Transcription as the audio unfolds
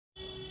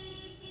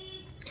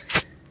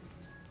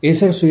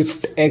Acer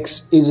Swift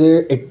X is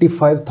a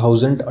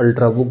 85,000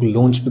 ultrabook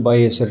launched by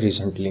Acer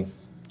recently.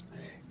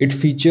 It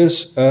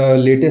features a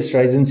latest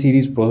Ryzen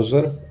series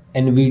processor,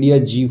 NVIDIA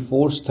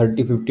GeForce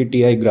 3050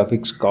 Ti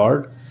graphics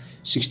card,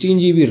 16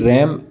 GB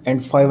RAM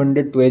and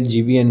 512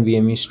 GB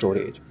NVMe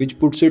storage, which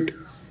puts it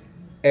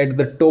at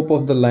the top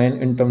of the line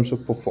in terms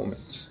of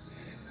performance.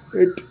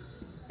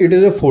 It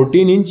is a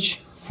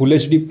 14-inch Full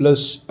HD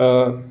Plus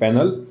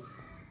panel,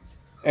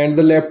 and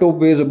the laptop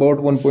weighs about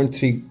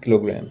 1.3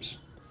 kilograms,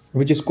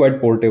 which is quite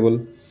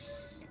portable.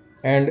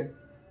 And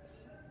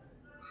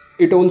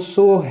it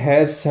also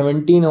has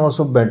 17 hours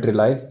of battery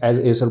life as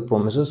Acer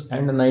promises,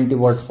 and a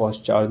 90-watt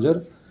fast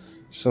charger,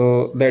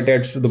 so that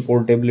adds to the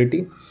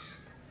portability.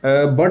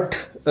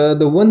 But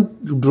the one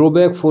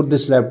drawback for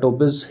this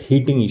laptop is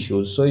heating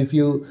issues. So if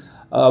you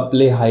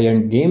play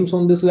high-end games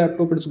on this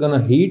laptop, it's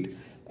gonna heat,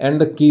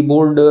 and the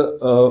keyboard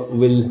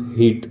will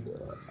heat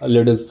a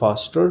little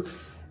faster.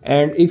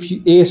 And if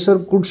Acer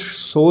could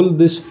solve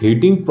this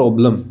heating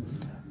problem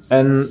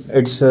and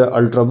it's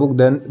ultrabook,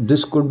 then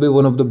this could be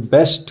one of the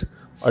best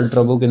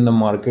ultrabook in the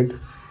market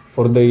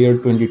for the year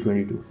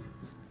 2022.